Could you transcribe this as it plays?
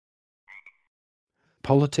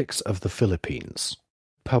Politics of the Philippines.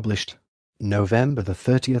 Published November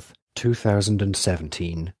 30th,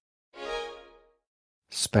 2017.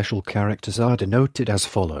 Special characters are denoted as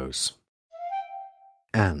follows.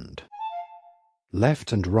 And.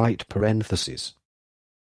 Left and right parentheses.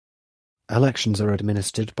 Elections are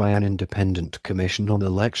administered by an independent commission on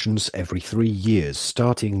elections every 3 years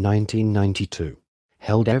starting 1992.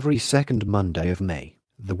 Held every second Monday of May.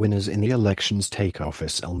 The winners in the elections take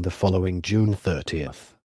office on the following June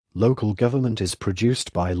 30th. Local government is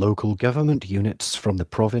produced by local government units from the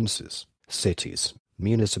provinces, cities,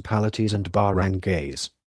 municipalities and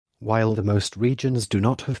barangays. While the most regions do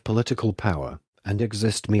not have political power, and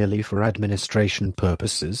exist merely for administration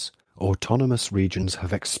purposes, autonomous regions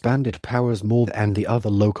have expanded powers more than the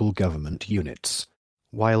other local government units.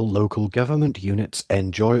 While local government units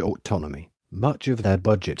enjoy autonomy, much of their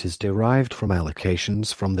budget is derived from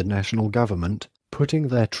allocations from the national government, putting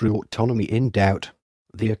their true autonomy in doubt.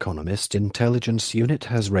 The Economist Intelligence Unit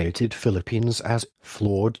has rated Philippines as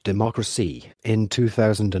flawed democracy in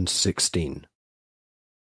 2016.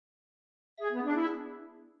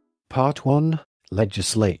 Part 1.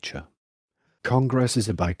 Legislature. Congress is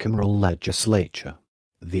a bicameral legislature.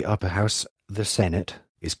 The upper house, the Senate,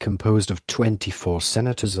 is composed of 24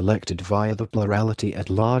 senators elected via the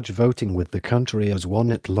plurality-at-large voting with the country as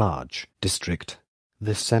one at-large district.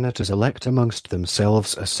 The senators elect amongst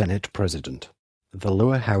themselves a Senate president. The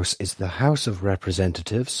lower house is the House of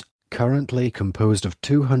Representatives, currently composed of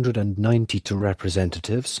 292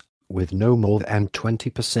 representatives, with no more than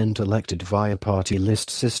 20% elected via party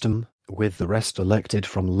list system, with the rest elected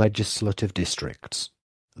from legislative districts.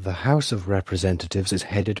 The House of Representatives is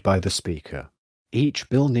headed by the Speaker. Each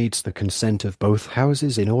bill needs the consent of both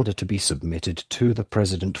houses in order to be submitted to the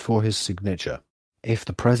President for his signature. If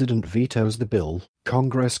the President vetoes the bill,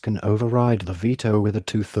 Congress can override the veto with a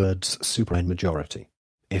 2/3 supermajority.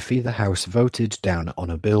 If either house voted down on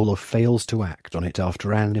a bill or fails to act on it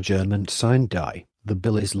after an adjournment sine die, the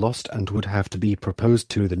bill is lost and would have to be proposed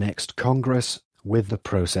to the next Congress, with the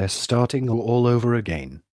process starting all over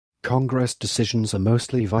again. Congress decisions are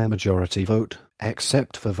mostly via majority vote,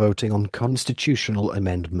 except for voting on constitutional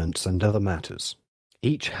amendments and other matters.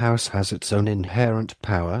 Each house has its own inherent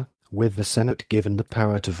power, with the Senate given the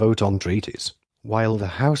power to vote on treaties, while the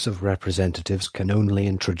House of Representatives can only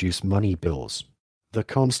introduce money bills. The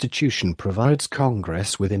Constitution provides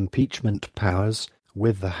Congress with impeachment powers,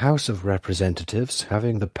 with the House of Representatives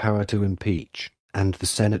having the power to impeach, and the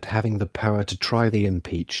Senate having the power to try the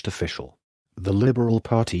impeached official. The Liberal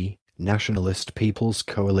Party, Nationalist People's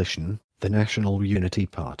Coalition, the National Unity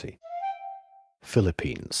Party.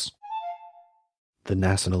 Philippines. The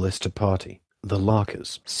Nacionalista Party, the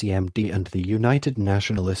Lakas CMD and the United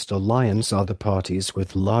Nationalist Alliance are the parties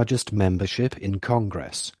with largest membership in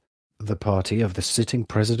Congress. The party of the sitting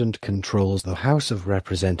president controls the House of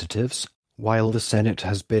Representatives, while the Senate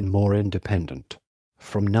has been more independent.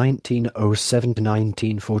 From 1907 to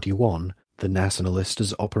 1941, the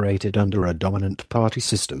Nacionalistas operated under a dominant party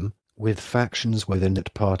system, with factions within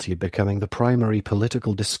that party becoming the primary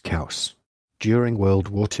political discourse. During World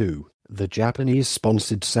War II, the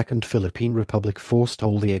Japanese-sponsored Second Philippine Republic forced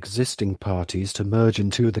all the existing parties to merge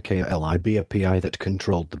into the KLIBAPI that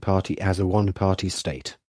controlled the party as a one-party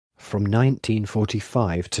state. From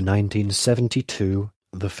 1945 to 1972,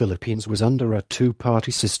 the Philippines was under a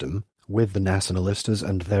two-party system, with the Nacionalistas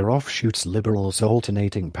and their offshoots Liberals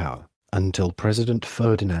alternating power, until President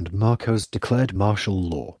Ferdinand Marcos declared martial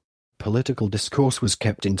law. Political discourse was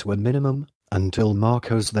kept into a minimum, until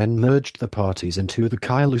Marcos then merged the parties into the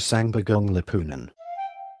Kilusang Bagong Lipunan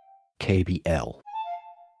 (KBL),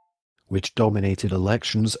 which dominated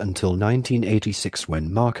elections until 1986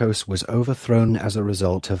 when Marcos was overthrown as a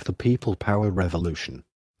result of the People Power Revolution.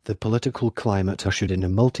 The political climate ushered in a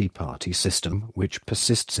multi-party system which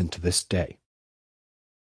persists into this day.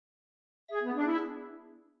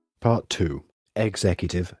 Part 2.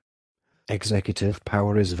 Executive. Executive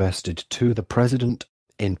power is vested to the President.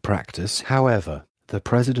 In practice, however, the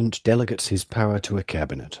President delegates his power to a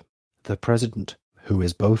cabinet. The President, who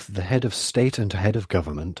is both the head of state and head of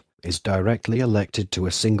government, is directly elected to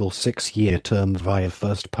a single 6-year term via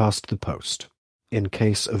first past the post. In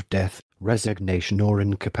case of death, resignation or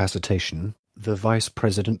incapacitation, the Vice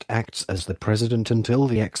President acts as the President until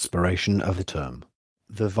the expiration of the term.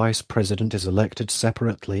 The Vice President is elected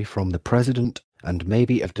separately from the President and may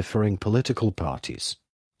be of differing political parties.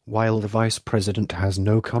 While the Vice President has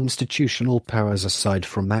no constitutional powers aside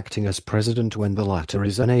from acting as President when the latter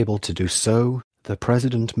is unable to do so, the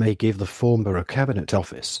President may give the former a cabinet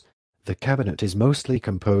office. The cabinet is mostly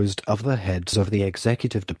composed of the heads of the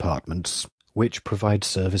executive departments, which provide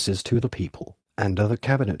services to the people, and other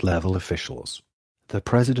cabinet-level officials. The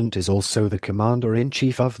President is also the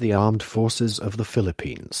Commander-in-Chief of the Armed Forces of the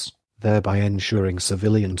Philippines, thereby ensuring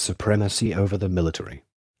civilian supremacy over the military.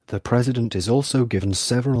 The President is also given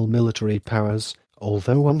several military powers,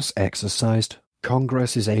 although once exercised,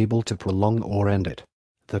 Congress is able to prolong or end it.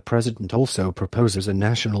 The President also proposes a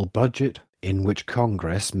national budget, in which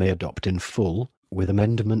Congress may adopt in full, with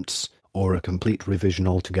amendments, or a complete revision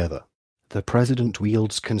altogether. The President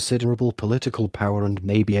wields considerable political power and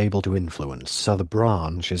may be able to influence other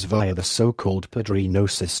branches via the so-called Padrino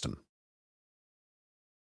system.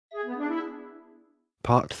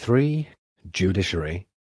 Part 3. Judiciary.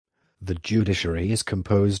 The judiciary is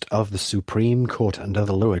composed of the Supreme Court and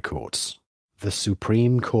other lower courts. The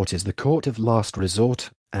Supreme Court is the court of last resort,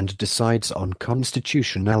 and decides on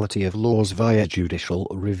constitutionality of laws via judicial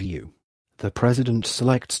review. The President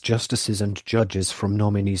selects justices and judges from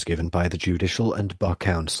nominees given by the Judicial and Bar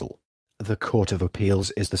Council. The Court of Appeals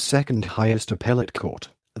is the second highest appellate court.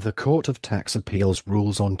 The Court of Tax Appeals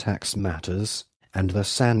rules on tax matters, and the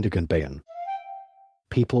Sandiganbayan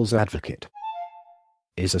People's Advocate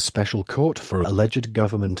is a special court for alleged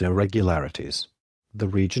government irregularities. The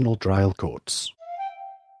Regional Trial Courts,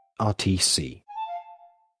 RTC,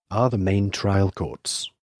 are the main trial courts.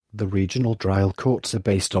 The regional trial courts are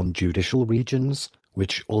based on judicial regions,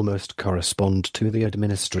 which almost correspond to the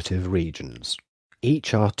administrative regions.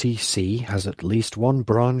 Each RTC has at least one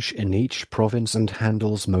branch in each province and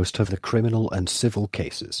handles most of the criminal and civil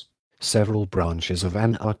cases. Several branches of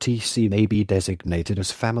an RTC may be designated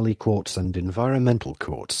as family courts and environmental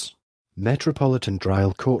courts. Metropolitan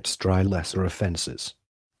trial courts try lesser offences.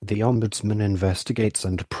 The Ombudsman investigates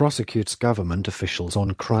and prosecutes government officials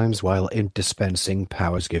on crimes while dispensing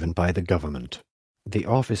powers given by the government. The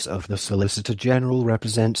Office of the Solicitor General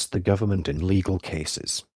represents the government in legal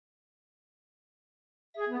cases.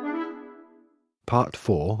 Part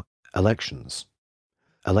 4. Elections.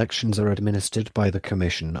 Elections are administered by the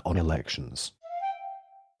Commission on Elections.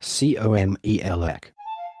 COMELEC.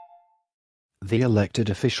 The elected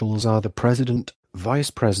officials are the President, Vice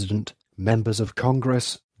President, members of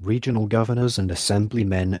Congress, regional governors and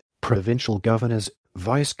assemblymen, provincial governors,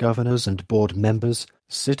 vice governors and board members,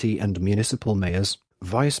 city and municipal mayors,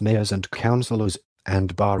 vice mayors and councillors,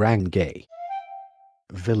 and barangay,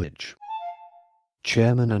 village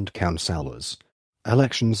chairman and councillors.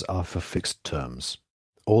 Elections are for fixed terms.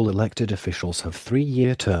 All elected officials have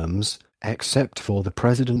 3-year terms, except for the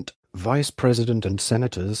President, Vice President and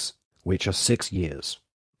Senators, which are 6 years.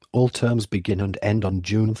 All terms begin and end on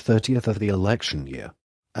June 30th of the election year.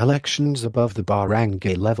 Elections above the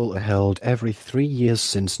barangay level are held every 3 years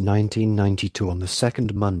since 1992 on the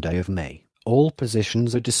second Monday of May. All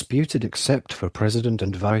positions are disputed except for President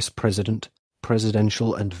and Vice President.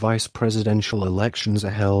 Presidential and vice presidential elections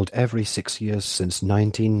are held every 6 years since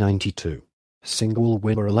 1992. Single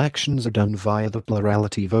winner elections are done via the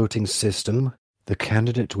plurality voting system. The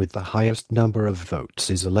candidate with the highest number of votes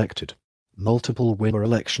is elected. Multiple winner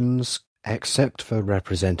elections, except for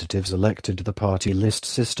representatives elected the party list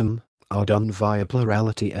system, are done via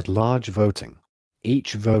plurality at large voting.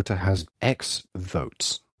 Each voter has X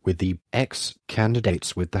votes, with the X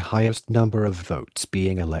candidates with the highest number of votes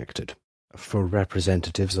being elected. For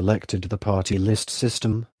representatives elected the party list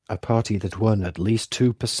system, a party that won at least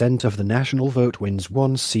 2% of the national vote wins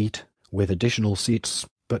 1 seat, with additional seats,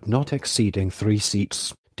 but not exceeding 3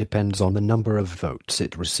 seats, depends on the number of votes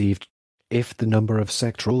it received. If the number of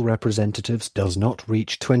sectoral representatives does not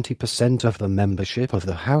reach 20% of the membership of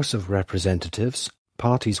the House of Representatives,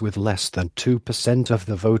 parties with less than 2% of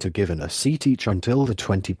the vote are given a seat each until the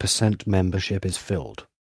 20% membership is filled.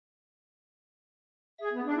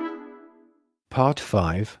 Part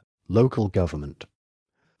 5. Local Government.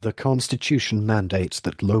 The Constitution mandates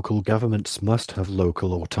that local governments must have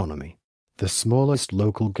local autonomy. The smallest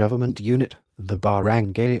local government unit, the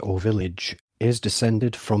barangay or village, is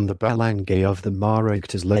descended from the balangay of the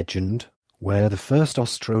Maragtas legend, where the first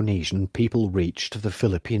Austronesian people reached the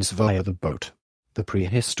Philippines via the boat. The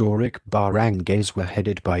prehistoric barangays were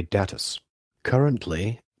headed by datus.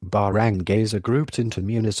 Currently, barangays are grouped into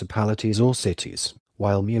municipalities or cities,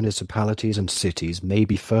 while municipalities and cities may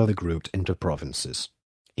be further grouped into provinces.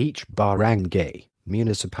 Each barangay,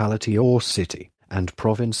 municipality or city, and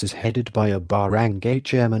province is headed by a barangay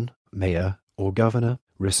chairman, mayor, or governor,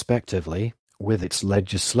 respectively, with its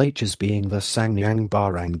legislatures being the Sangguniang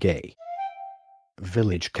Barangay,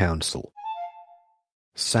 Village Council,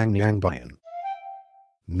 Sangguniang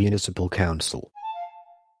Municipal Council,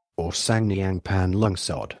 or Sangguniang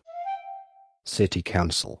Panlungsod, City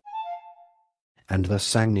Council, and the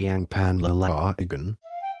Sangguniang Panlalawigan,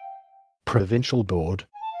 Provincial Board.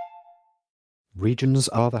 Regions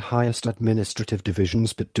are the highest administrative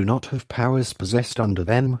divisions but do not have powers possessed under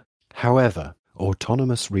them. However,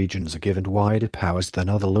 autonomous regions are given wider powers than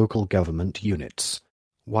other local government units.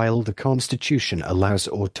 While the Constitution allows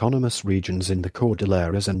autonomous regions in the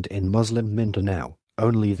Cordilleras and in Muslim Mindanao,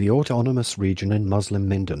 only the autonomous region in Muslim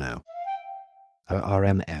Mindanao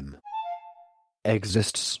 (ARMM)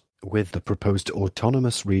 exists, with the proposed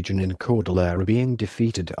autonomous region in Cordillera being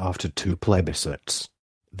defeated after 2 plebiscites.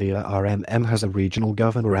 The ARMM has a regional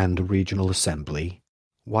governor and a regional assembly.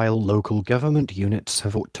 While local government units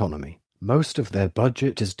have autonomy, most of their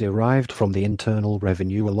budget is derived from the internal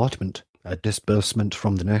revenue allotment, a disbursement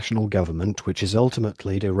from the national government which is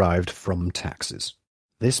ultimately derived from taxes.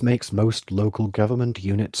 This makes most local government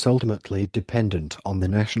units ultimately dependent on the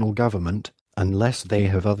national government, unless they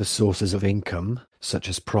have other sources of income, such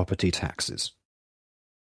as property taxes.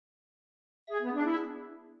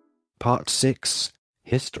 Part 6.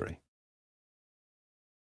 History.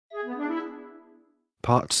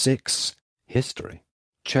 Part 6. History.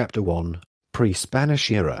 Chapter 1.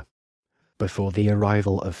 Pre-Spanish Era. Before the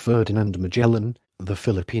arrival of Ferdinand Magellan, the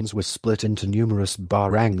Philippines was split into numerous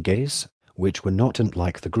barangays, which were not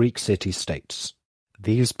unlike the Greek city-states.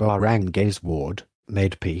 These barangays warred,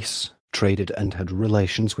 made peace, traded and had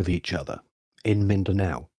relations with each other. In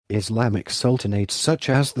Mindanao, Islamic sultanates such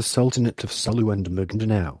as the Sultanate of Sulu and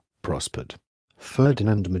Mindanao prospered.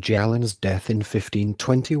 Ferdinand Magellan's death in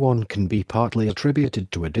 1521 can be partly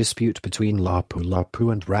attributed to a dispute between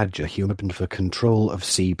Lapu-Lapu and Raja Humabon for control of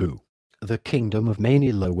Cebu. The Kingdom of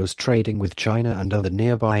Manila was trading with China and other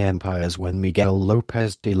nearby empires when Miguel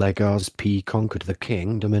Lopez de Legazpi conquered the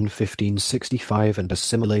kingdom in 1565 and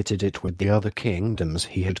assimilated it with the other kingdoms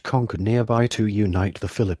he had conquered nearby to unite the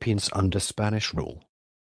Philippines under Spanish rule.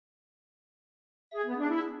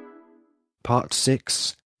 Part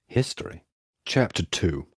 6. History. Chapter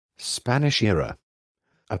 2. Spanish Era.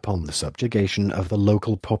 Upon the subjugation of the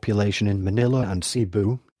local population in Manila and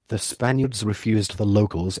Cebu, the Spaniards refused the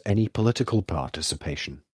locals any political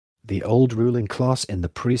participation. The old ruling class in the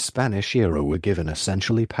pre-Spanish era were given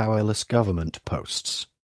essentially powerless government posts.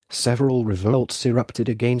 Several revolts erupted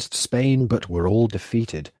against Spain but were all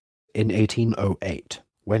defeated. In 1808,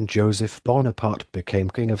 when Joseph Bonaparte became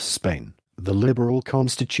King of Spain, the liberal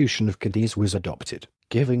Constitution of Cadiz was adopted,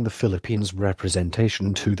 giving the Philippines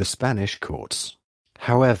representation to the Spanish courts.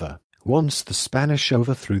 However, once the Spanish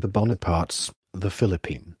overthrew the Bonapartes, the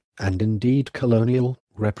Philippine, and indeed colonial,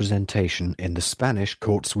 representation in the Spanish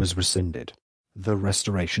courts was rescinded. The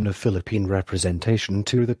restoration of Philippine representation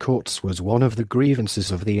to the courts was one of the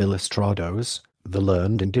grievances of the Ilustrados, the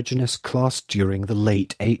learned indigenous class during the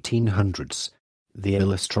late 1800s. The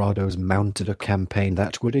Ilustrados mounted a campaign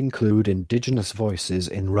that would include indigenous voices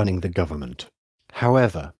in running the government.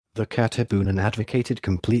 However, the Katipunan advocated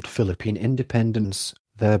complete Philippine independence,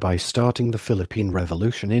 thereby starting the Philippine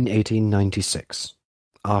Revolution in 1896.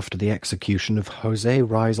 After the execution of José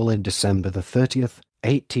Rizal in December 30,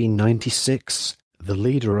 1896, the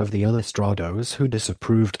leader of the Ilustrados who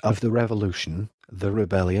disapproved of the revolution, the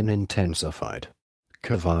rebellion intensified.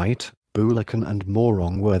 Cavite, Bulacan and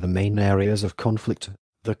Morong were the main areas of conflict.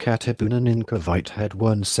 The Katipunan in Cavite had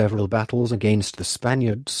won several battles against the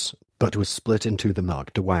Spaniards, but was split into the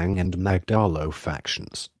Magdiwang and Magdalo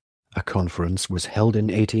factions. A conference was held in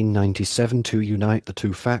 1897 to unite the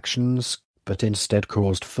two factions, but instead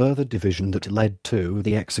caused further division that led to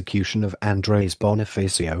the execution of Andrés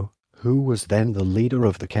Bonifacio, who was then the leader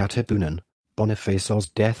of the Katipunan. Bonifacio's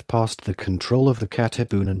death passed the control of the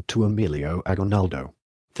Katipunan to Emilio Aguinaldo.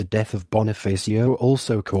 The death of Bonifacio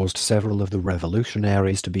also caused several of the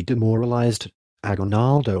revolutionaries to be demoralized.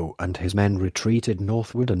 Aguinaldo and his men retreated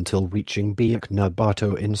northward until reaching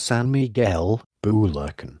Biak-na-Bato in San Miguel,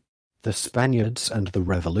 Bulacan. The Spaniards and the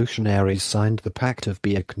revolutionaries signed the Pact of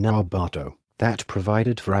Biak-na-Bato, that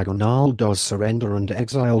provided for Aguinaldo's surrender and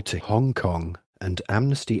exile to Hong Kong, and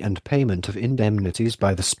amnesty and payment of indemnities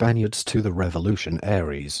by the Spaniards to the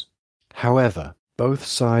revolutionaries. However, both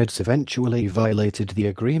sides eventually violated the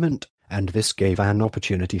agreement, and this gave an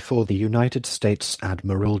opportunity for the United States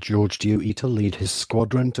Admiral George Dewey to lead his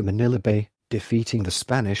squadron to Manila Bay, defeating the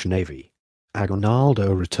Spanish Navy.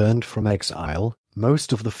 Aguinaldo returned from exile,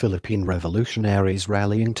 most of the Philippine revolutionaries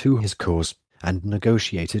rallying to his cause, and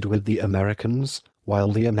negotiated with the Americans,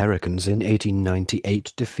 while the Americans in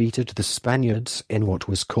 1898 defeated the Spaniards in what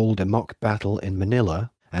was called a mock battle in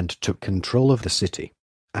Manila, and took control of the city.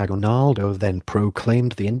 Aguinaldo then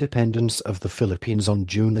proclaimed the independence of the Philippines on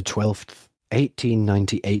June 12,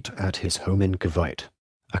 1898 at his home in Cavite.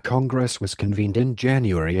 A congress was convened in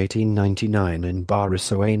January 1899 in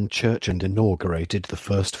Barisoane Church and inaugurated the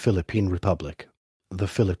First Philippine Republic. The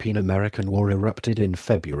Philippine-American War erupted in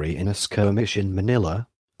February in a skirmish in Manila.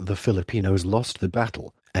 The Filipinos lost the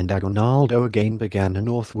battle, and Aguinaldo again began a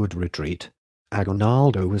northward retreat.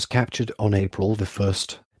 Aguinaldo was captured on April 1,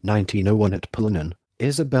 1901 at Palanan,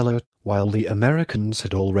 Isabela, while the Americans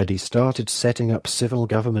had already started setting up civil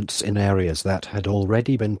governments in areas that had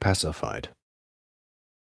already been pacified.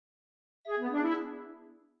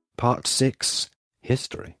 Part 6.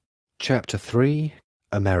 History. Chapter 3.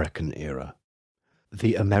 American Era.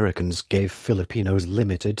 The Americans gave Filipinos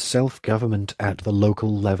limited self-government at the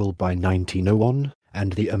local level by 1901,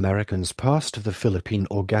 and the Americans passed the Philippine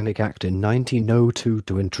Organic Act in 1902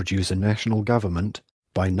 to introduce a national government.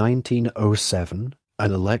 By 1907,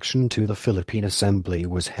 an election to the Philippine Assembly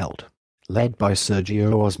was held. Led by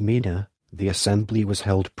Sergio Osmeña, the assembly was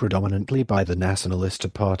held predominantly by the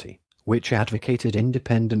Nacionalista Party, which advocated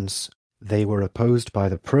independence. They were opposed by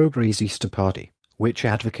the Progresista Party, which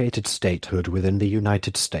advocated statehood within the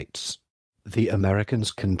United States. The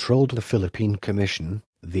Americans controlled the Philippine Commission,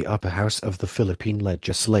 the upper house of the Philippine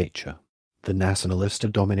legislature. The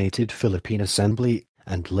Nacionalista-dominated Philippine Assembly,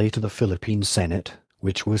 and later the Philippine Senate,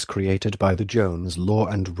 which was created by the Jones Law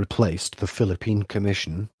and replaced the Philippine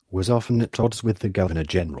Commission, was often at odds with the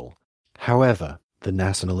Governor-General. However, the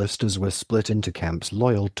Nacionalistas were split into camps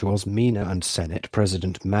loyal to Osmeña and Senate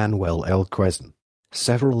President Manuel L. Quezon.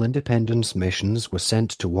 Several independence missions were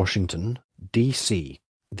sent to Washington, D.C.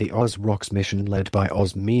 The Oz-Rocks mission led by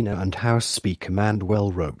Osmeña and House Speaker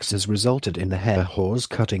Manuel Roxas resulted in the Hair Horse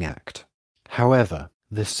Cutting Act. However,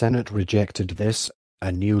 the Senate rejected this,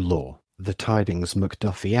 a new law, the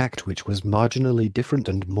Tidings-McDuffie Act, which was marginally different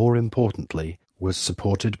and more importantly, was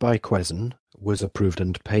supported by Quezon, was approved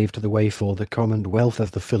and paved the way for the Commonwealth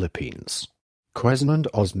of the Philippines. Quezon and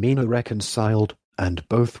Osmeña reconciled, and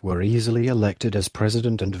both were easily elected as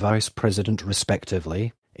president and vice president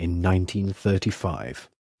respectively, in 1935.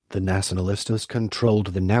 The Nacionalistas controlled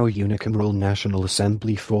the now unicameral National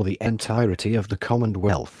Assembly for the entirety of the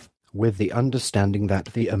Commonwealth, with the understanding that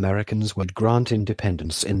the Americans would grant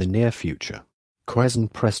independence in the near future. Quezon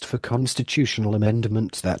pressed for constitutional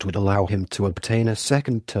amendments that would allow him to obtain a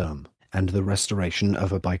second term, and the restoration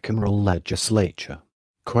of a bicameral legislature.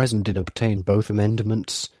 Quezon did obtain both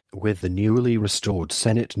amendments, with the newly restored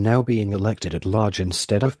Senate now being elected at large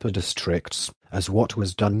instead of per districts, as what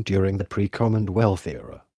was done during the pre-Commonwealth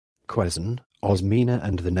era. Quezon, Osmeña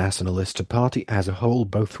and the Nacionalista Party as a whole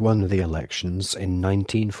both won the elections in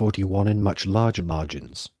 1941 in much larger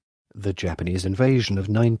margins. The Japanese invasion of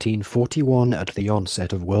 1941 at the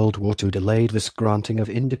onset of World War II delayed this granting of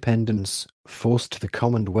independence, forced the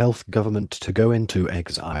Commonwealth government to go into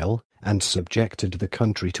exile, and subjected the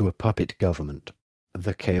country to a puppet government.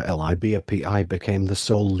 The KLIBAPI became the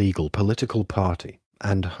sole legal political party,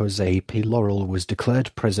 and José P. Laurel was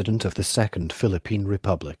declared president of the Second Philippine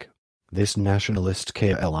Republic. This nationalist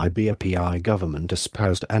KLIBAPI government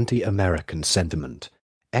espoused anti-American sentiment.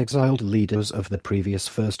 Exiled leaders of the previous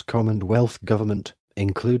First Commonwealth government,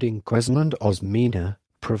 including Quezon and Osmeña,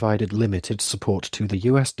 provided limited support to the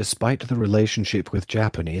U.S. despite the relationship with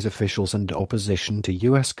Japanese officials and opposition to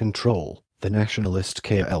U.S. control. The nationalist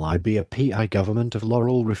KLIBAPI government of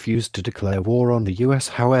Laurel refused to declare war on the U.S.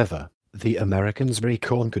 However, the Americans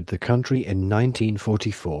reconquered the country in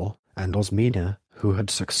 1944, and Osmeña, who had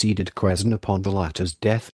succeeded Quezon upon the latter's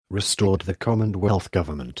death, restored the Commonwealth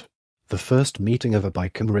government. The first meeting of a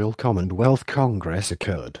bicameral Commonwealth Congress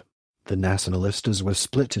occurred. The Nacionalistas were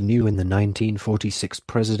split anew in the 1946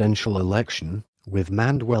 presidential election, with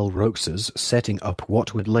Manuel Roxas setting up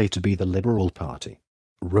what would later be the Liberal Party.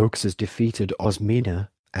 Roxas defeated Osmeña,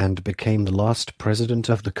 and became the last president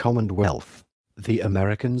of the Commonwealth. The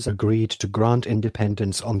Americans agreed to grant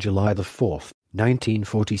independence on July 4,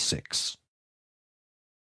 1946.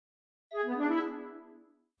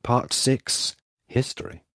 Part 6.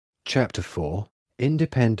 History. Chapter 4.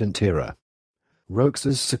 Independent Era.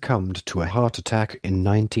 Roxas succumbed to a heart attack in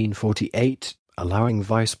 1948, allowing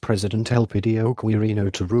Vice President Elpidio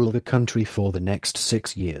Quirino to rule the country for the next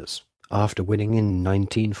 6 years, after winning in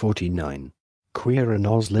 1949.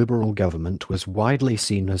 Quirino's liberal government was widely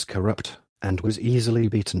seen as corrupt, and was easily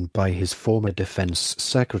beaten by his former Defense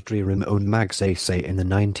Secretary Ramon Magsaysay in the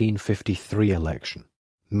 1953 election.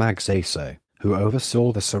 Magsaysay, who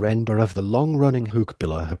oversaw the surrender of the long-running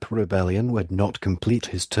Hukbilahap rebellion, would not complete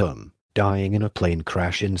his term, dying in a plane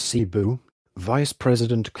crash in Cebu. Vice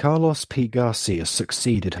President Carlos P. Garcia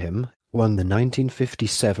succeeded him, won the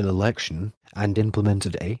 1957 election, and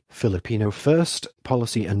implemented a Filipino-first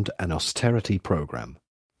policy and an austerity program.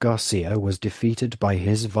 Garcia was defeated by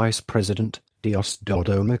his vice president,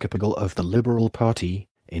 Diosdado Macapagal of the Liberal Party,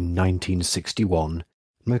 in 1961,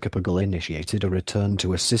 Macapagal initiated a return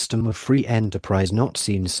to a system of free enterprise not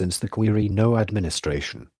seen since the Quirino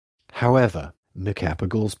administration. However,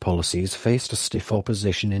 Macapagal's policies faced a stiff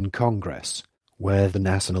opposition in Congress, where the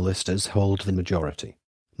Nacionalistas hold the majority.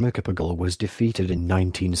 Macapagal was defeated in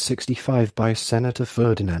 1965 by Senator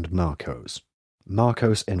Ferdinand Marcos.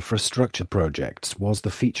 Marcos' infrastructure projects was the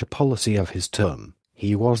feature policy of his term.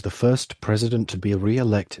 He was the first president to be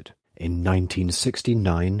re-elected. In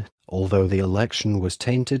 1969, although the election was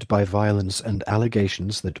tainted by violence and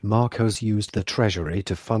allegations that Marcos used the treasury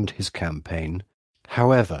to fund his campaign,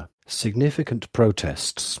 however, significant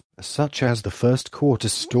protests, such as the First Quarter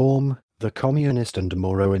Storm, the Communist and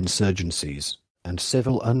Moro insurgencies, and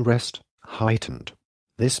civil unrest, heightened.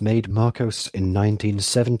 This made Marcos in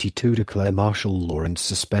 1972 declare martial law and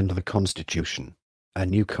suspend the constitution. A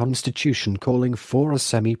new constitution calling for a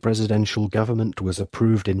semi-presidential government was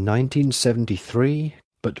approved in 1973,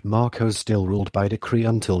 but Marcos still ruled by decree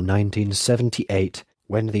until 1978,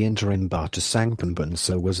 when the interim Bata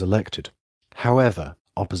Sangpambansa was elected. However,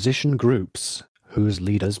 opposition groups, whose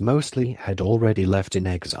leaders mostly had already left in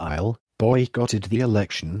exile, boycotted the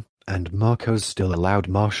election, and Marcos still allowed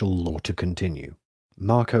martial law to continue.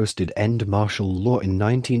 Marcos did end martial law in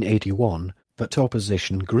 1981, but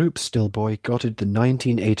opposition groups still boycotted the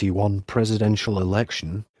 1981 presidential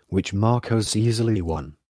election, which Marcos easily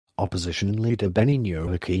won. Opposition leader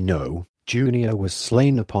Benigno Aquino, Jr. was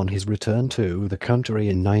slain upon his return to the country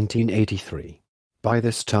in 1983. By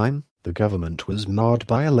this time, the government was marred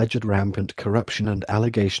by alleged rampant corruption and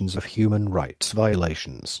allegations of human rights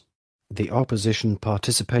violations. The opposition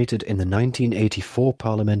participated in the 1984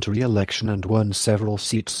 parliamentary election and won several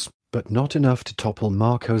seats, but not enough to topple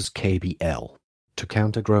Marcos' KBL. To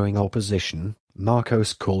counter growing opposition,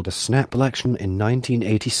 Marcos called a snap election in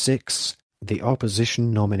 1986. The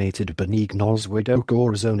opposition nominated Benigno's widow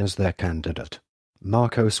Corazon as their candidate.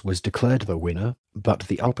 Marcos was declared the winner, but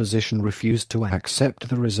the opposition refused to accept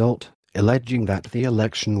the result, alleging that the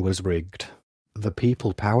election was rigged. The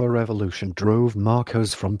People Power Revolution drove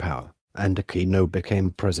Marcos from power, and Aquino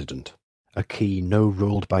became president. Aquino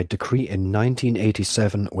ruled by decree in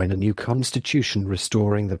 1987 when a new constitution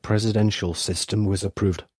restoring the presidential system was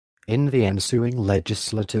approved. In the ensuing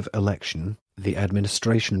legislative election, the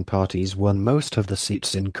administration parties won most of the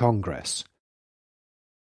seats in Congress.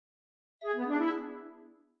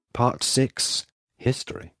 Part 6.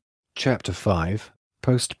 History. Chapter 5.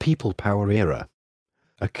 Post-People Power Era.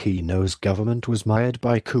 Aquino's government was mired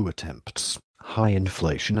by coup attempts, high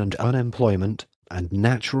inflation and unemployment, and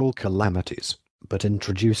natural calamities, but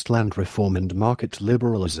introduced land reform and market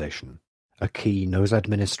liberalization. Aquino's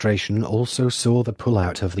administration also saw the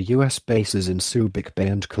pullout of the U.S. bases in Subic Bay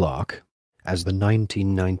and Clark. As the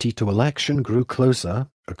 1992 election grew closer,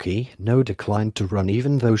 Aquino declined to run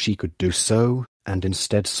even though she could do so, and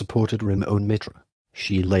instead supported Ramon Mitra.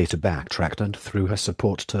 She later backtracked and threw her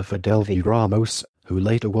support to Fidel V. Ramos, who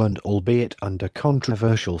later won, albeit under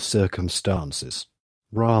controversial circumstances.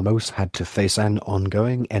 Ramos had to face an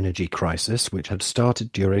ongoing energy crisis which had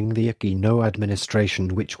started during the Aquino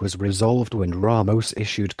administration, which was resolved when Ramos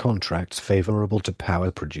issued contracts favorable to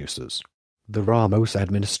power producers. The Ramos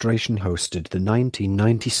administration hosted the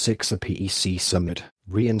 1996 APEC summit,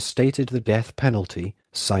 reinstated the death penalty,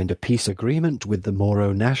 signed a peace agreement with the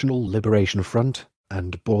Moro National Liberation Front,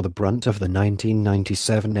 and bore the brunt of the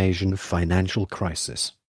 1997 Asian financial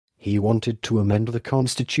crisis. He wanted to amend the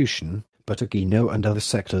constitution, but Aquino and other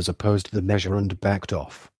sectors opposed the measure and backed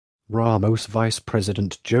off. Ramos Vice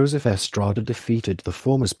President Joseph Estrada defeated the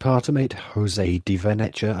former party-mate José de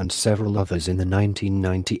Venecia and several others in the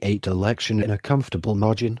 1998 election in a comfortable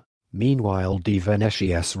margin. Meanwhile, de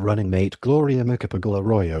Venecia's running mate Gloria Macapagal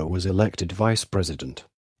Arroyo was elected vice president.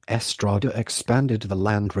 Estrada expanded the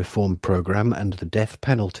land reform program and the death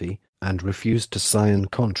penalty, and refused to sign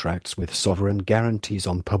contracts with sovereign guarantees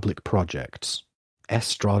on public projects.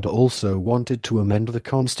 Estrada also wanted to amend the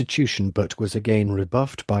constitution but was again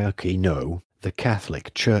rebuffed by Aquino, the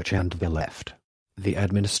Catholic Church and the left. The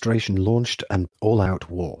administration launched an all-out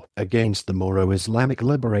war against the Moro Islamic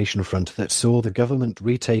Liberation Front that saw the government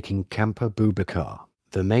retaking Camp Abubakar,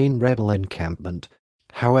 the main rebel encampment.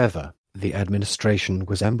 However, the administration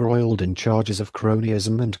was embroiled in charges of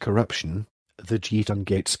cronyism and corruption. The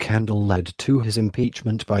Jetungate scandal led to his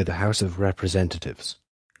impeachment by the House of Representatives.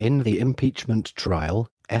 In the impeachment trial,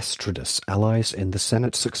 Estrada's allies in the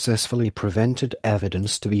Senate successfully prevented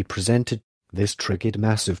evidence to be presented. This triggered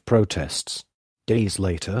massive protests. Days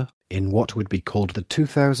later, in what would be called the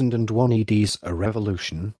 2001 EDSA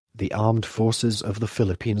revolution, the armed forces of the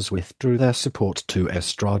Philippines withdrew their support to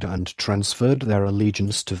Estrada and transferred their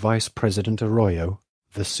allegiance to Vice President Arroyo.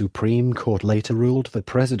 The Supreme Court later ruled the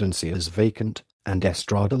presidency as vacant, and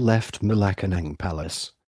Estrada left Malacanang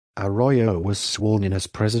Palace. Arroyo was sworn in as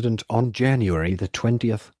president on January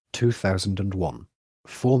 20, 2001.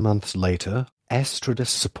 4 months later, Estrada's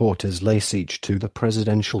supporters lay siege to the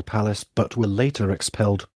presidential palace but were later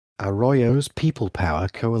expelled. Arroyo's People Power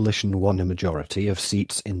coalition won a majority of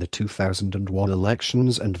seats in the 2001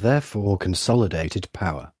 elections and therefore consolidated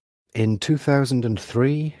power. In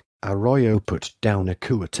 2003, Arroyo put down a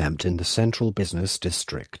coup attempt in the Central Business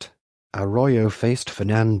District. Arroyo faced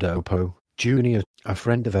Fernando Poe, Jr., a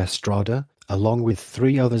friend of Estrada, along with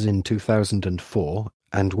 3 others in 2004,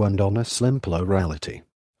 and won on a slim plurality.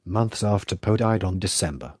 Months after Poe died on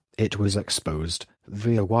December, it was exposed,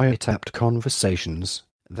 via wiretapped conversations,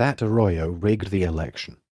 that Arroyo rigged the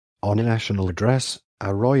election. On a national address,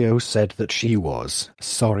 Arroyo said that she was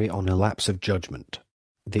sorry on a lapse of judgment.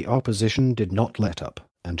 The opposition did not let up,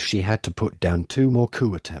 and she had to put down 2 more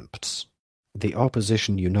coup attempts. The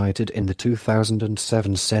opposition united in the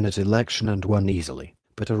 2007 Senate election and won easily,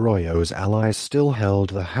 but Arroyo's allies still held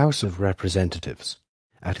the House of Representatives.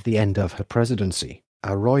 At the end of her presidency,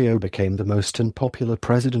 Arroyo became the most unpopular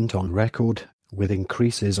president on record, with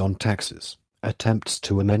increases on taxes, attempts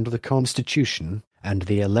to amend the Constitution, and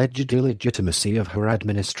the alleged illegitimacy of her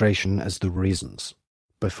administration as the reasons.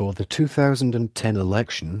 Before the 2010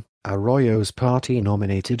 election, Arroyo's party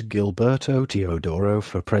nominated Gilberto Teodoro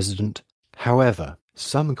for president. However,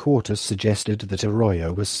 some quarters suggested that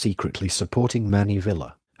Arroyo was secretly supporting Manny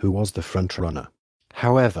Villa, who was the frontrunner.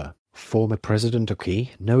 However, former President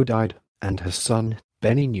Aquino died, and her son,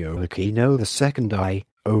 Benigno Aquino II,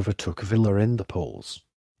 overtook Villa in the polls.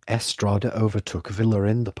 Estrada overtook Villa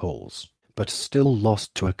in the polls, but still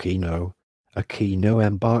lost to Aquino. Aquino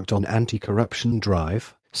embarked on anti-corruption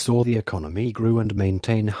drive, saw the economy grew and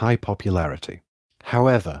maintain high popularity.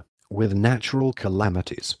 However, with natural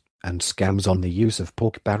calamities, and scams on the use of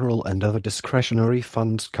pork barrel and other discretionary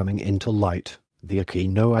funds coming into light, the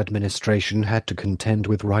Aquino administration had to contend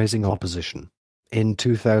with rising opposition. In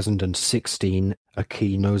 2016,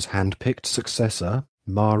 Aquino's hand-picked successor,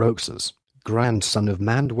 Mar Roxas, grandson of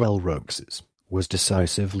Manuel Roxas, was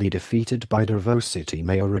decisively defeated by Davao City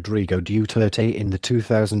Mayor Rodrigo Duterte in the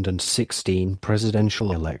 2016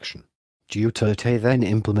 presidential election. Duterte then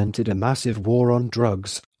implemented a massive war on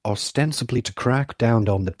drugs, ostensibly to crack down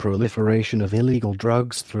on the proliferation of illegal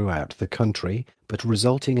drugs throughout the country, but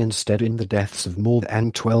resulting instead in the deaths of more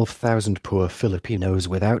than 12,000 poor Filipinos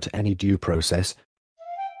without any due process.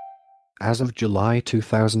 As of July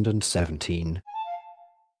 2017,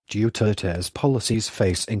 Duterte's policies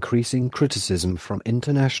face increasing criticism from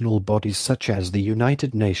international bodies such as the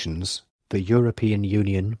United Nations, the European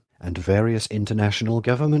Union, and various international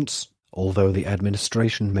governments, although the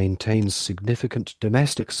administration maintains significant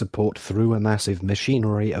domestic support through a massive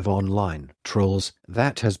machinery of online trolls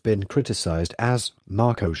that has been criticized as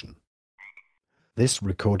Marcosian. This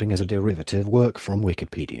recording is a derivative work from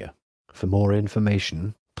Wikipedia. For more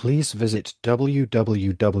information, please visit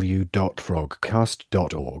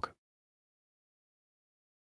www.frogcast.org.